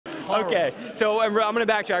Okay, so I'm going to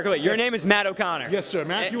backtrack a bit. Your name is Matt O'Connor. Yes, sir.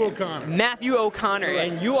 Matthew O'Connor. Matthew O'Connor,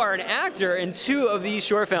 Correct. and you are an actor in 2 of these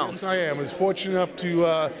short films. Yes, I am. I was fortunate enough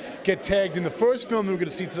to get tagged in the first film that we're going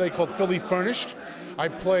to see today called Philly Furnished. I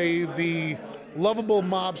play the lovable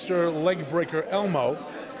mobster leg breaker Elmo,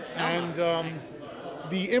 and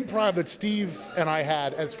the improv that Steve and I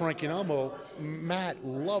had as Frankie and Elmo, Matt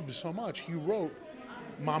loved so much, he wrote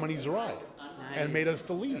Mama Needs a Ride. Nice. And made us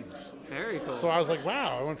the leads. Very cool. So I was like,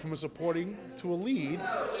 wow, I went from a supporting to a lead.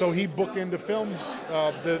 So he booked into films,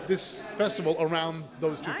 this festival around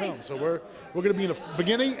those 2 films. So we're going to be in the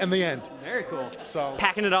beginning and the end. Very cool. So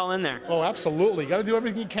packing it all in there. Oh, absolutely. Got to do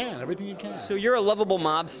everything you can. Everything you can. So you're a lovable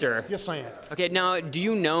mobster. Yes, I am. Okay, now do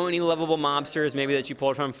you know any lovable mobsters maybe that you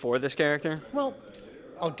pulled from for this character? Well,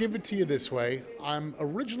 I'll give it to you this way. I'm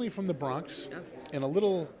originally from the Bronx, in a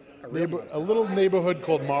little neighborhood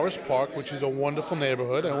called Morris Park, which is a wonderful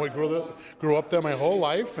neighborhood. And I grew up there my whole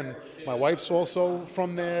life, and my wife's also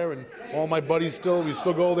from there, and all my buddies we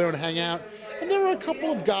still go there and hang out. And there are a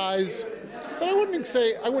couple of guys that I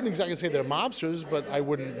wouldn't exactly say they're mobsters, but I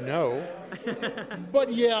wouldn't know.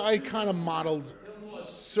 But yeah, I kind of modeled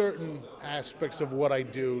certain aspects of what I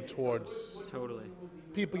do towards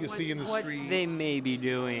people you see in the street. What they may be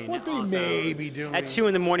doing. What they may be doing. At 2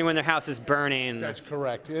 in the morning when their house is burning. That's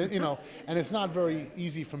correct. You know, and it's not very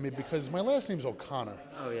easy for me because my last name's O'Connor.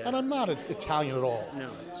 Oh, yeah. And I'm not Italian at all.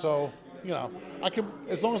 No. So, you know,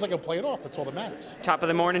 as long as I can play it off, that's all that matters. Top of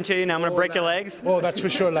the morning to you. Now I'm going to break your legs. Oh, that's for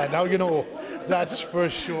sure, lad. Now you know. That's for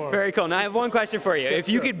sure. Very cool. Now I have one question for you. Yes, if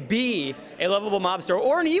you sir. could be a lovable mobster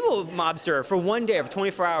or an evil mobster for one day or for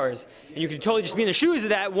 24 hours, and you could totally just be in the shoes of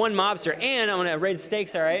that one mobster, and I'm going to raise the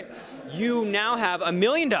stakes, all right? You now have $1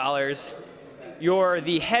 million. You're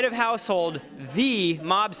the head of household, the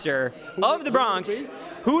mobster of the Bronx.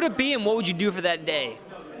 Who would it be, and what would you do for that day?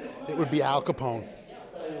 It would be Al Capone.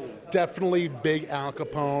 Definitely big Al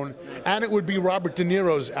Capone. And it would be Robert De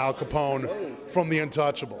Niro's Al Capone from The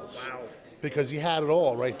Untouchables. Wow. Because he had it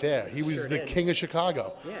all right there. He was the king of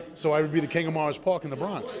Chicago. Yeah. So I would be the king of Morris Park in the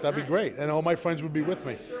Bronx. That'd be great. And all my friends would be with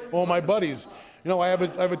me. All my buddies. You know, I have a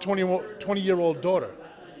 20-year-old daughter.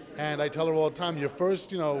 And I tell her all the time, the first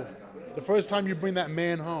time you bring that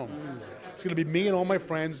man home, it's going to be me and all my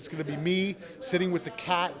friends. It's going to be me sitting with the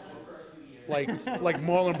cat, like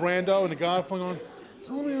Marlon Brando and the Godfather going,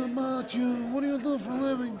 tell me about you. What do you do for a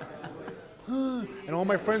living? And all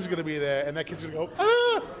my friends are going to be there, and that kid's going to go,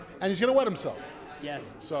 ah! And he's going to wet himself. Yes.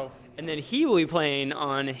 So. And then he will be playing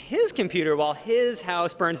on his computer while his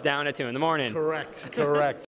house burns down at 2 in the morning. Correct.